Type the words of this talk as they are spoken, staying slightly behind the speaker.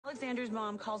Alexander's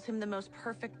mom calls him the most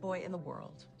perfect boy in the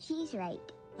world. She's right.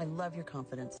 I love your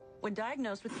confidence. When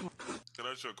diagnosed with cancer... Can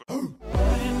I show a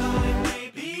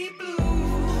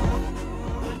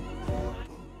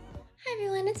Hi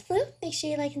everyone, it's Blue. Make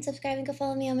sure you like and subscribe and go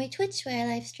follow me on my Twitch where I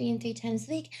live stream 3 times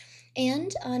a week,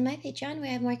 and on my Patreon where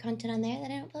I have more content on there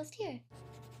that I don't post here.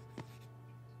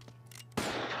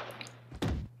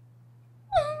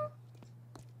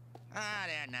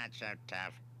 They're not so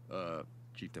tough.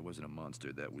 Chief, that wasn't a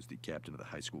monster. That was the captain of the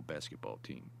high school basketball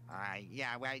team.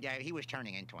 Yeah, well, he was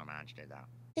turning into a monster, though.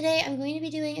 Today I'm going to be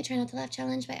doing a Try Not to Laugh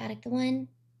challenge by Adiktheone,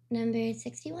 number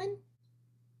 61.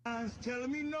 Eyes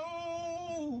telling me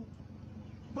no,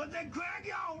 but that crack,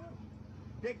 y'all,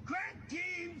 that crack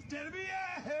keeps telling me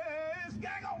yes,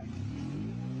 gotta go.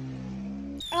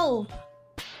 Oh.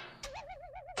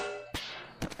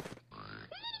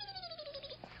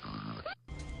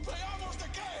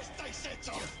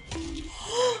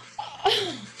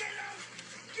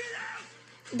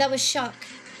 That was shock.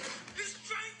 He's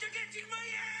trying to get in my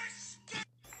ass.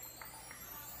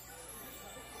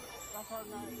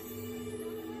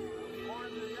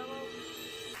 Orange and yellow.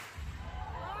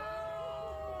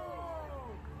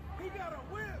 Oh, he got a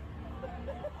whip.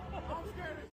 I'm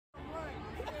scared of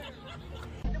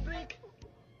right. The blink.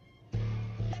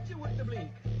 Hit you with the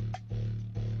blink.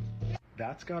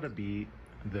 That's gotta be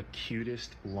the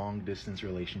cutest long-distance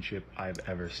relationship I've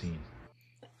ever seen.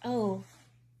 Oh.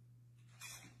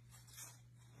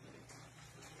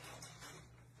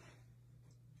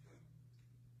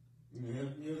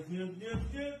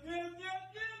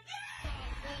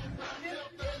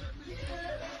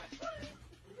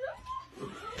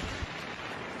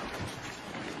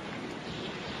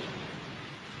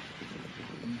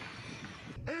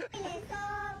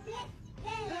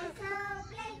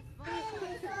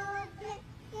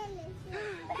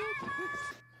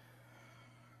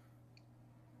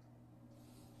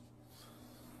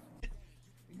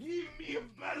 Give me a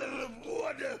bottle of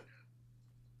water.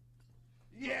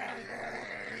 Yeah.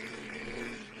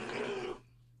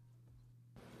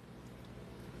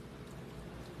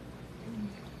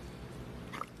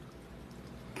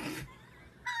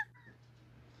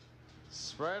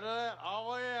 Spread it all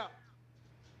the way out.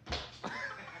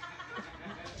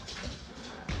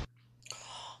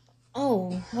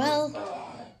 Oh, well.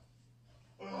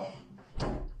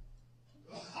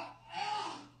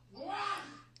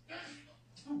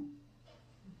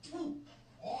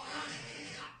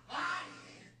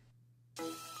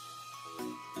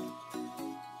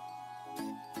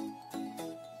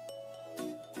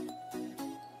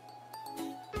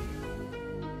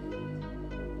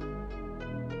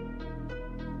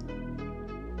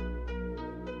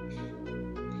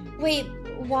 Wait,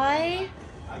 why?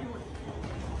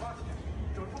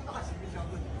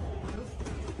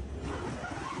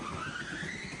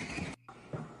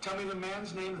 Tell me the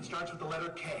man's name that starts with the letter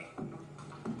K.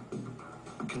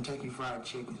 Kentucky Fried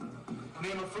Chicken.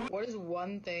 Name a food. What is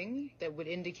one thing that would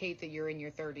indicate that you're in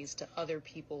your 30s to other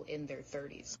people in their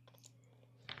 30s?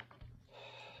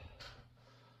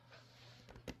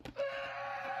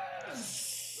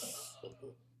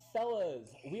 Fellas,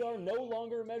 we are no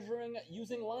longer measuring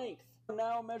using length. We're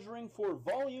now measuring for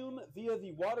volume via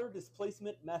the water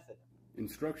displacement method.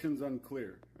 Instructions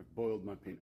unclear. I've boiled my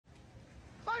peanut.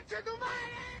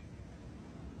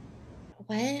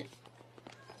 What?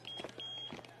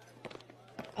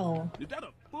 Oh. Is that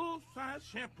a full-size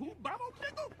shampoo bottle,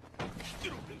 pickle?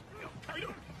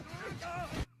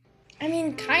 I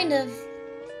mean, kind of.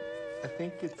 I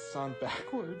think it's on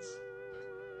backwards.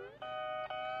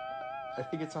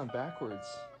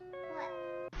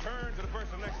 Turn to the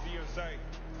person next to you and say,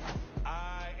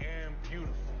 I am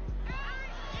beautiful.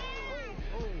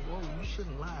 Oh, you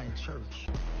shouldn't lie in church.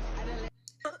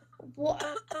 What?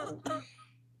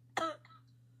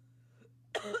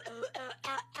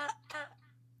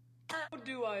 How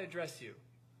do I address you?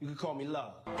 You can call me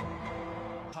Love.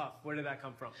 Huff, where did that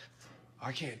come from?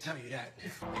 I can't tell you that.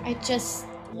 I just,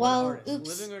 One well, artist, oops.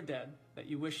 living or dead, that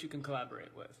you wish you can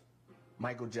collaborate with.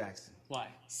 Michael Jackson. Why?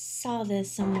 Saw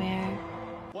this somewhere.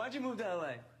 Why'd you move to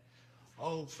LA?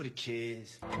 Oh, for the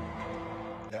kids.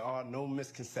 There are no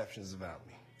misconceptions about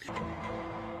me.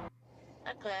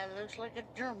 That guy looks like a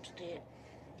drumstick.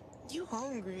 You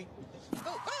hungry?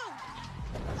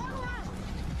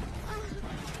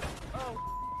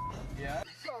 Yeah?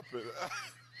 Stop it.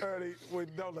 Ernie,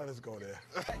 wait, don't let us go there.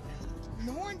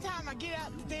 The one time I get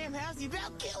out the damn house, you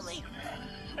about kill me.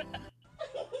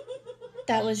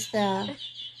 That was the...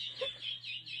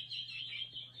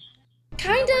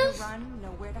 Kind of. Run, know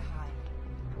where to hide.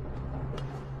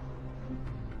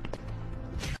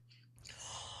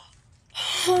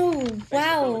 Oh,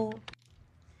 wow.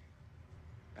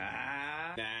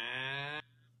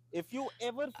 If you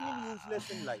ever feel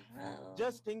useless in life,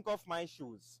 just think of my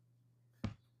shoes.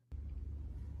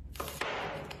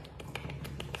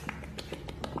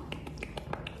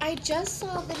 I just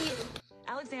saw a video.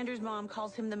 Alexander's mom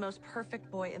calls him the most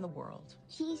perfect boy in the world.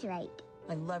 She's right.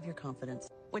 I love your confidence.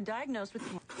 When diagnosed with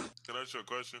cancer... Can I ask you a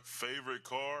question? Favorite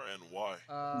car and why?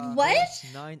 What?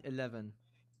 9/11.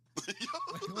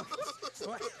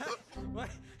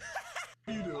 What?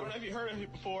 I don't know if you heard of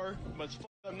it before, but it's a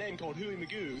f***ed up name called Huey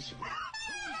Magoo's.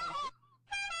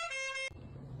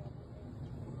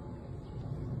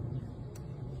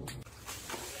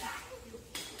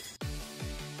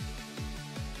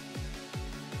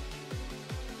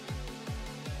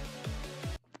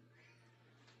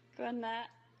 Run that.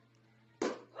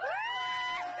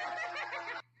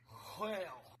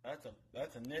 Well,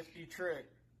 that's a nifty trick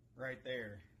right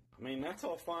there. I mean, that's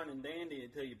all fine and dandy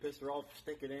until you piss her off,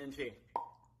 stick it in, she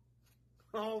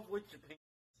off with your pants.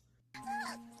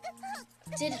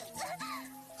 Did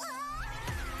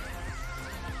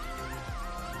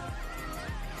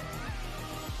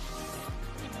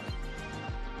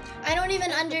I don't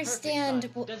even understand.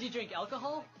 Does he drink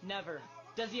alcohol? Never.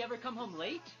 Does he ever come home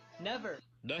late? Never.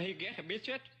 Does he get a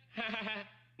biscuit?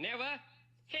 Never.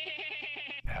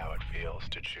 How it feels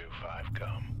to chew 5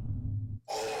 gum.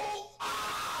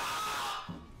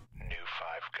 New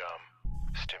 5 gum.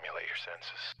 Stimulate your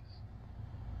senses.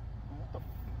 What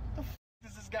the f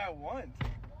does this guy want?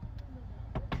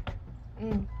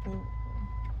 You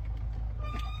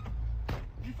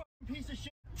fucking piece of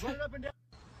shit. Run it up and down.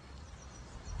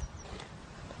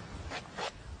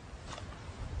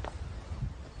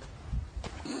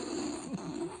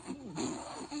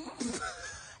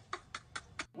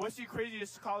 What's your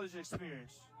craziest college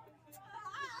experience?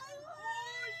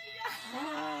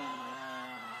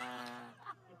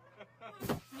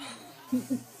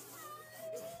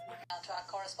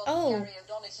 Oh,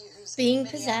 being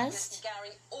possessed.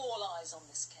 Gary, all eyes on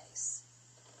this case.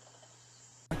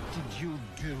 What did you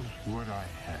do? What I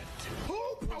had to.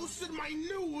 Who posted my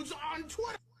nudes on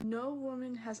Twitter? No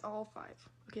woman has all 5.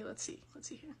 Okay, let's see. Let's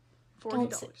see here.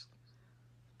 Don't $40. say-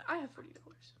 I have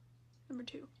 $40. Number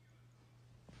 2.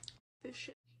 This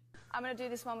shit. I'm gonna do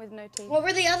this one with no teeth. What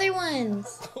were the other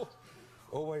ones?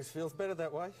 Always feels better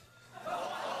that way.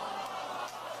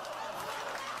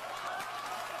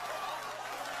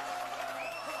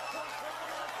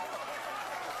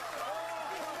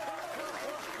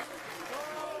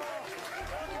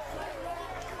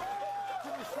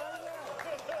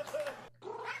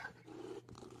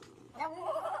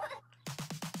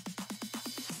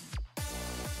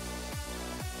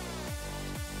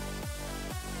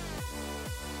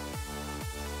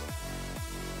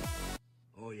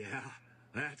 Oh yeah,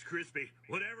 that's crispy.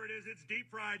 Whatever it is, it's deep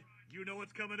fried. You know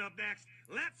what's coming up next.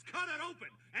 Let's cut it open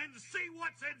and see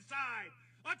what's inside.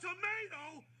 A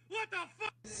tomato? What the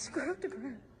fuck? Screw up the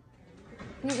ground.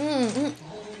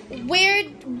 Where?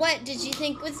 What did you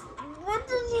think was? What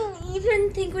did you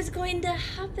even think was going to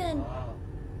happen?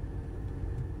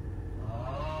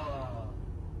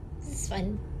 This is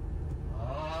fun.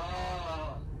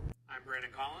 I'm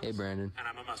Brandon Collins. Hey, Brandon. And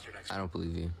I'm a mustard expert. I don't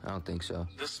believe you. I don't think so.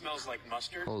 This smells like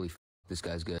mustard. Holy f***, this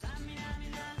guy's good.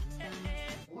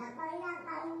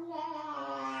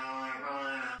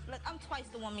 Look, I'm twice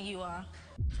the woman you are.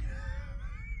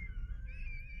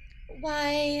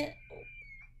 Why?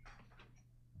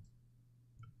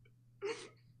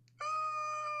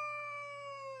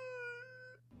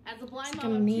 As a blind It's like a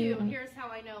mom of 2, meme. here's how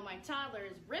I know my toddler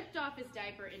has ripped off his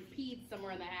diaper and peed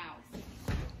somewhere in the house.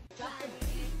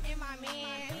 And my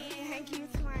man, thank you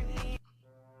to my man.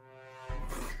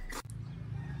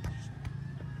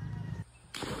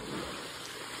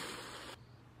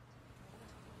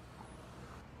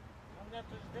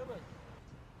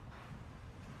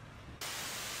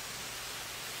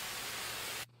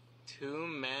 Two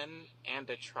men and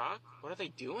a truck? What are they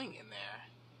doing in there?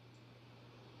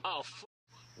 Oh,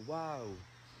 wow.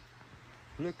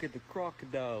 Look at the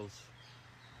crocodiles.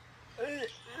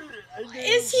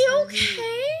 Is he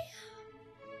okay?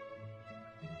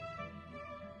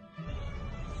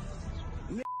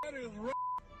 That is right.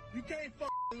 You can't fuck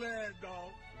the lad,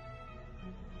 dog.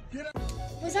 Get up.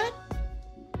 Was that?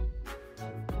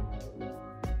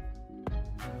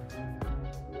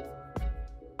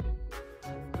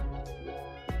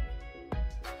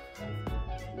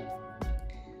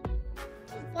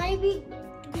 Why be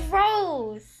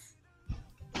gross?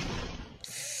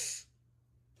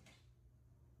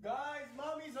 Guys,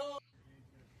 mommy's home.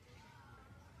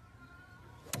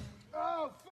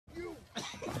 Oh, fuck you.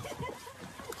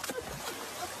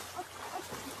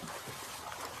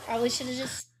 Probably should have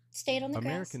just stayed on the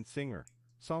American grass. singer,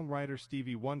 songwriter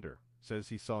Stevie Wonder says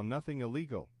he saw nothing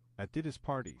illegal at Diddy's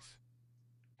parties.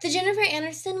 The Jennifer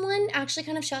Aniston one actually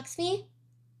kind of shocked me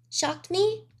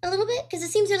a little bit because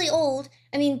it seems really old.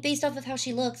 I mean, based off of how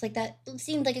she looks, like that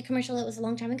seemed like a commercial that was a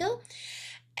long time ago.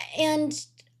 And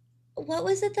what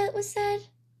was it that was said?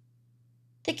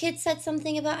 The kid said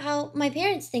something about how my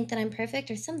parents think that I'm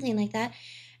perfect or something like that.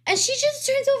 And she just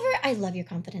turns over, I love your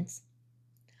confidence.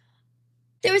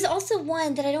 There was also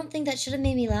one that I don't think that should have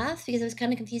made me laugh because I was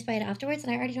kind of confused by it afterwards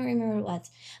and I already don't remember what it was.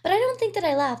 But I don't think that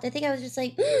I laughed. I think I was just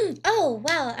like, oh,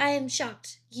 wow, I am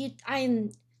shocked.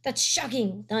 That's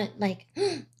shocking. Not like,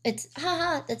 it's,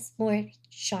 haha, that's more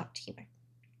shocked humor.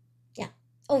 Yeah,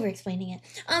 over-explaining it.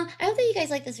 I hope that you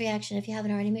guys like this reaction. If you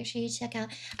haven't already, make sure you check out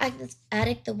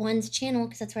Adiktheone's channel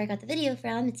because that's where I got the video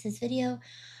from. It's his video.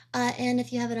 And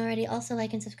if you haven't already, also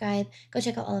like and subscribe. Go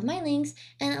check out all of my links,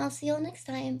 and I'll see you all next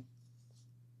time.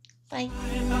 Bye.